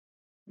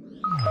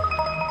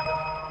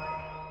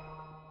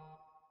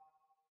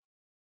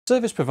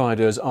Service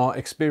providers are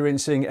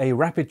experiencing a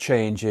rapid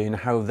change in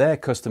how their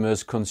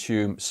customers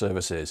consume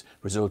services,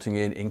 resulting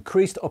in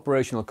increased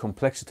operational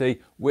complexity,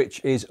 which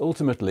is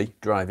ultimately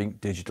driving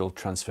digital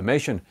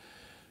transformation.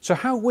 So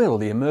how will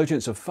the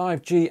emergence of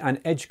 5G and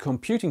edge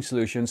computing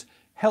solutions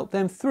help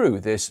them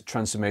through this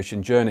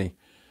transformation journey?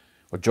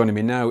 Well, joining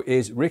me now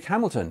is Rick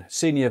Hamilton,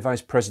 Senior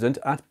Vice President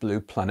at Blue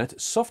Planet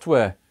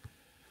Software.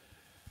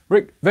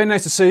 Rick, very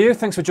nice to see you.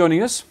 Thanks for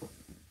joining us.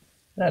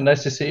 Yeah,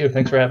 nice to see you.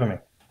 Thanks for having me.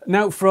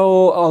 Now, for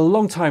a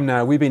long time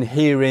now, we've been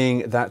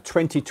hearing that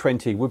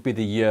 2020 would be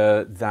the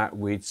year that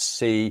we'd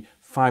see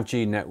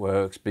 5G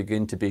networks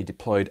begin to be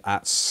deployed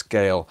at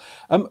scale.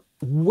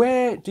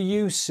 Where do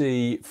you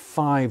see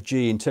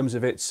 5G in terms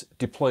of its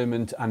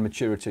deployment and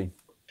maturity?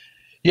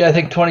 Yeah, I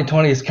think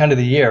 2020 is kind of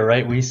the year,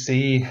 right? We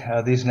see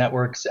these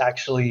networks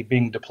actually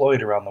being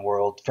deployed around the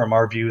world. From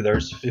our view,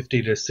 there's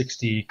 50 to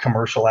 60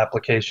 commercial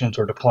applications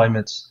or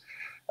deployments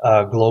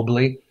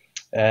globally,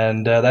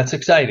 and that's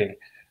exciting.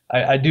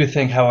 I do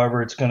think,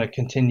 however, it's going to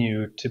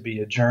continue to be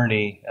a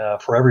journey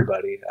for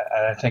everybody.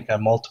 I think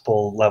on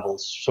multiple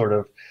levels, sort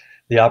of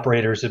the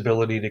operator's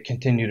ability to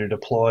continue to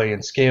deploy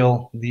and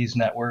scale these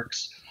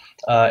networks,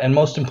 and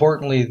most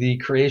importantly, the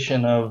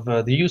creation of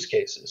the use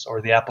cases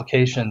or the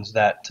applications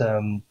that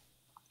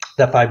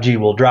 5G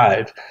will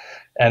drive.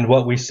 And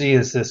what we see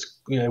is this,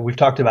 we've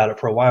talked about it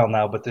for a while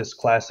now, but this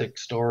classic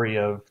story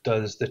of,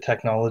 does the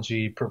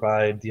technology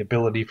provide the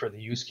ability for the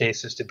use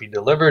cases to be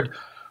delivered,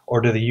 or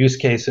do the use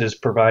cases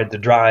provide the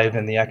drive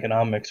and the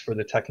economics for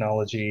the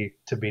technology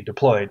to be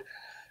deployed?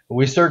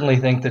 We certainly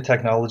think the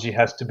technology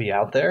has to be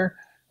out there,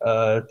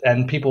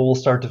 and people will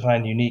start to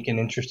find unique and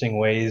interesting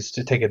ways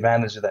to take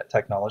advantage of that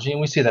technology.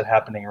 And we see that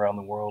happening around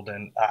the world.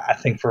 And I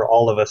think for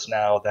all of us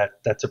now,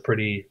 that's a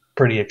pretty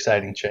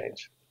exciting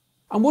change.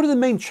 And what are the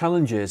main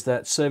challenges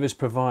that service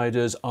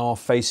providers are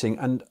facing?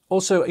 And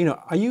also,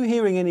 are you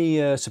hearing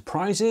any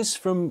surprises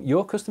from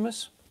your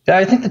customers? Yeah,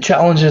 I think the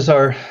challenges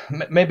are,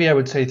 maybe I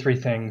would say three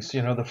things.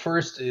 The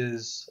first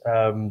is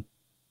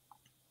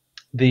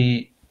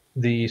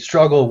the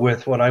struggle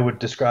with what I would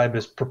describe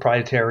as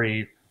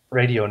proprietary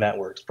radio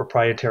networks,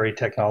 proprietary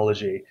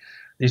technology.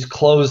 These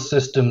closed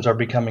systems are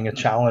becoming a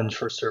challenge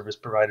for service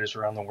providers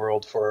around the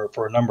world for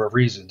a number of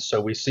reasons.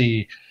 So we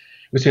see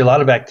a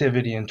lot of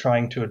activity in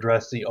trying to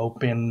address the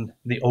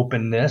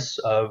openness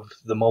of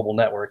the mobile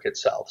network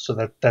itself.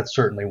 So that's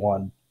certainly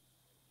one.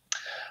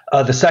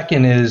 The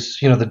second is,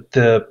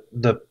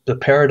 the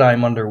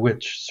paradigm under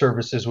which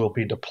services will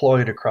be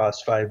deployed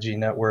across 5G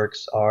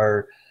networks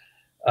are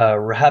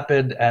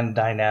rapid and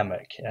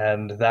dynamic,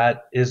 and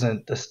that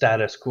isn't the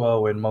status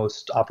quo in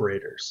most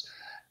operators.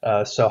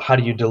 So how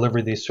do you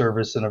deliver these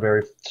services in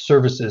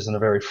a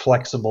very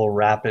flexible,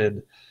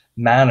 rapid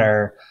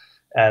manner,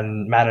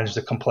 and manage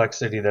the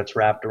complexity that's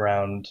wrapped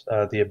around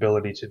the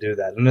ability to do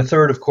that? And the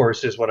third, of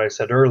course, is what I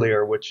said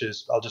earlier, which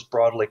is, I'll just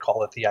broadly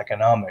call it the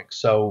economics.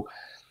 So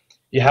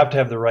you have to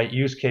have the right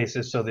use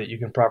cases so that you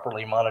can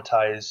properly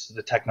monetize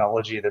the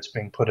technology that's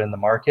being put in the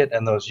market,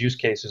 and those use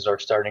cases are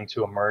starting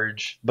to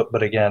emerge.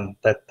 But again,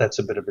 that's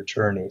a bit of a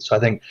journey. So I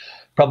think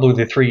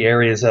probably the three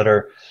areas that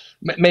are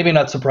maybe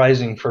not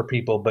surprising for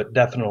people, but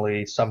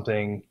definitely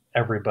something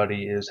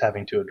everybody is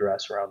having to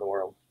address around the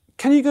world.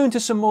 Can you go into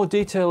some more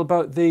detail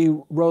about the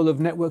role of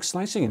network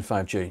slicing in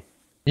 5G?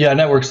 Yeah,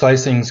 network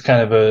slicing is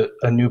kind of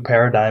a new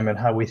paradigm in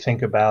how we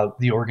think about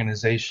the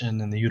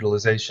organization and the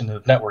utilization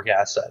of network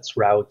assets,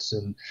 routes,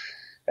 and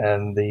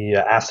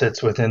the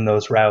assets within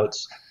those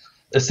routes.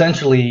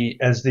 Essentially,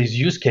 as these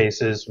use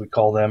cases, we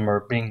call them,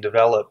 are being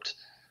developed,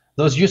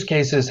 those use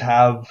cases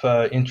have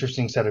an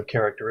interesting set of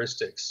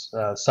characteristics.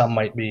 Some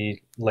might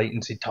be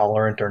latency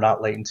tolerant or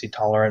not latency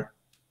tolerant.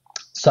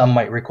 Some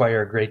might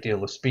require a great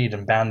deal of speed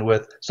and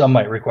bandwidth. Some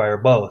might require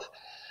both.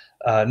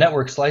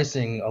 Network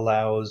slicing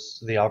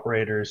allows the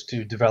operators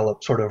to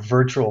develop sort of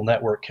virtual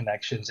network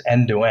connections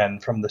end to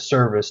end from the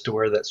service to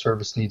where that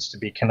service needs to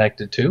be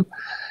connected to.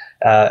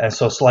 And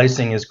so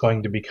slicing is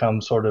going to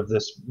become sort of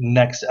this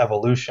next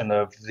evolution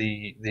of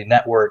the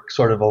network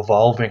sort of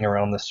evolving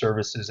around the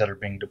services that are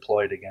being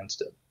deployed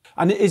against it.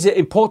 And is it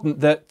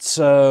important that,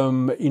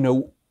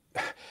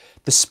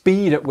 the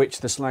speed at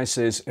which the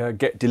slices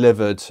get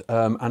delivered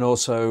and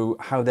also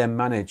how they're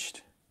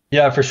managed?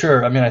 Yeah, for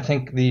sure. I mean, I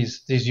think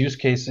these use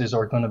cases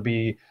are going to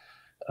be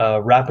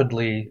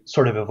rapidly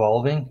sort of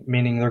evolving,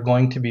 meaning they're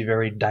going to be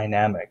very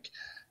dynamic.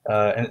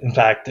 In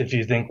fact, if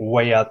you think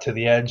way out to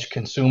the edge,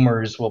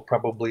 consumers will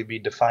probably be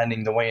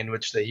defining the way in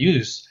which they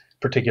use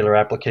particular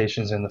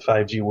applications in the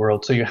 5G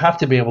world. So you have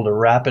to be able to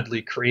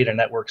rapidly create a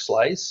network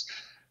slice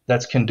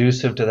that's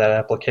conducive to that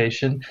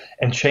application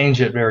and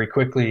change it very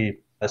quickly.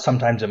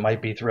 Sometimes it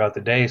might be throughout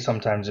the day.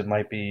 Sometimes it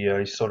might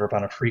be sort of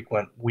on a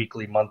frequent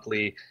weekly,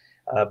 monthly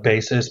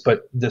basis,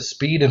 but the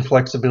speed and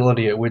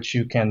flexibility at which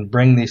you can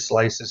bring these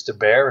slices to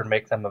bear and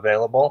make them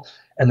available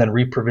and then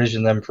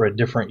reprovision them for a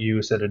different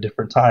use at a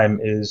different time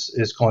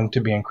is going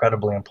to be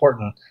incredibly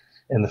important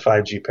in the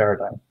 5G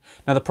paradigm.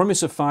 Now, the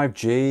promise of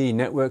 5G,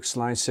 network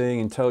slicing,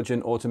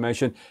 intelligent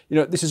automation,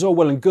 this is all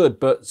well and good,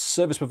 but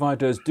service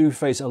providers do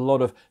face a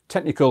lot of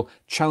technical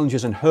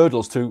challenges and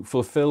hurdles to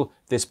fulfill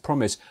this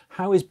promise.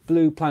 How is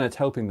Blue Planet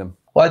helping them?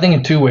 Well, I think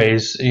in two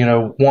ways.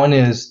 One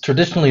is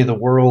traditionally the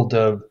world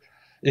of,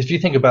 if you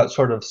think about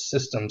sort of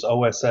systems,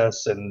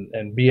 OSS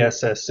and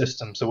BSS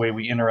systems, the way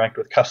we interact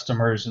with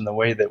customers and the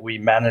way that we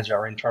manage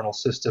our internal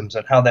systems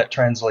and how that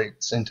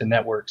translates into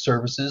network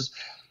services,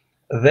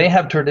 they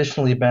have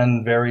traditionally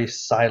been very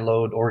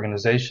siloed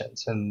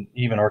organizations and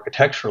even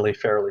architecturally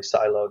fairly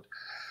siloed.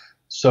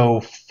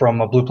 So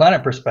from a Blue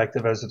Planet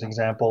perspective, as an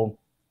example,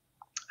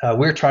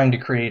 we're trying to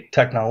create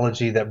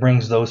technology that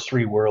brings those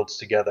three worlds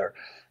together.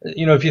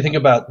 If you think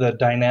about the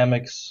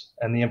dynamics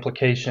and the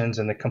implications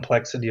and the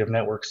complexity of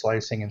network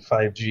slicing in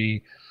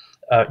 5G,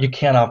 you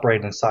can't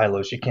operate in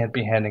silos. You can't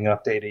be handing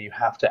off data. You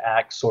have to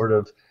act sort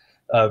of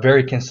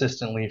very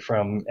consistently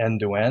from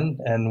end to end.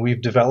 And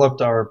we've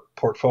developed our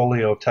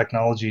portfolio of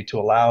technology to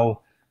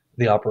allow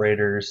the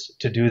operators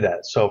to do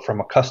that. So from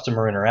a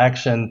customer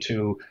interaction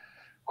to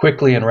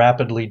quickly and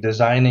rapidly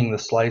designing the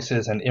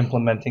slices and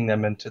implementing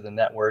them into the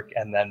network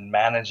and then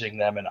managing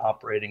them and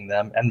operating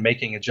them and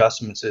making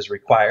adjustments as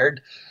required,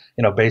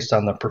 based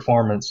on the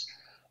performance.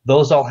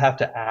 Those all have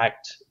to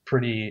act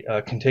pretty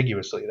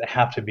contiguously. They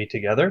have to be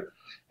together.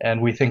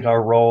 And we think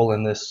our role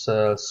in this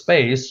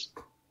space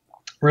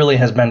really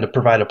has been to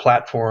provide a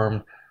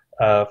platform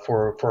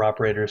for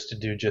operators to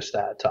do just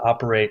that, to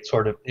operate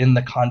sort of in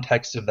the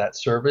context of that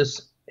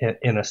service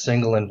in a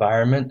single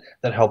environment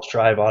that helps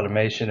drive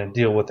automation and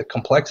deal with the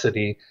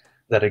complexity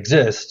that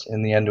exists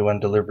in the end-to-end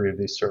delivery of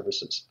these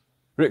services.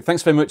 Rick,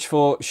 thanks very much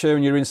for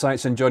sharing your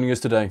insights and joining us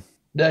today.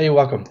 Yeah, you're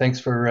welcome. Thanks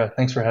for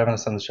having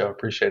us on the show.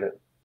 Appreciate it.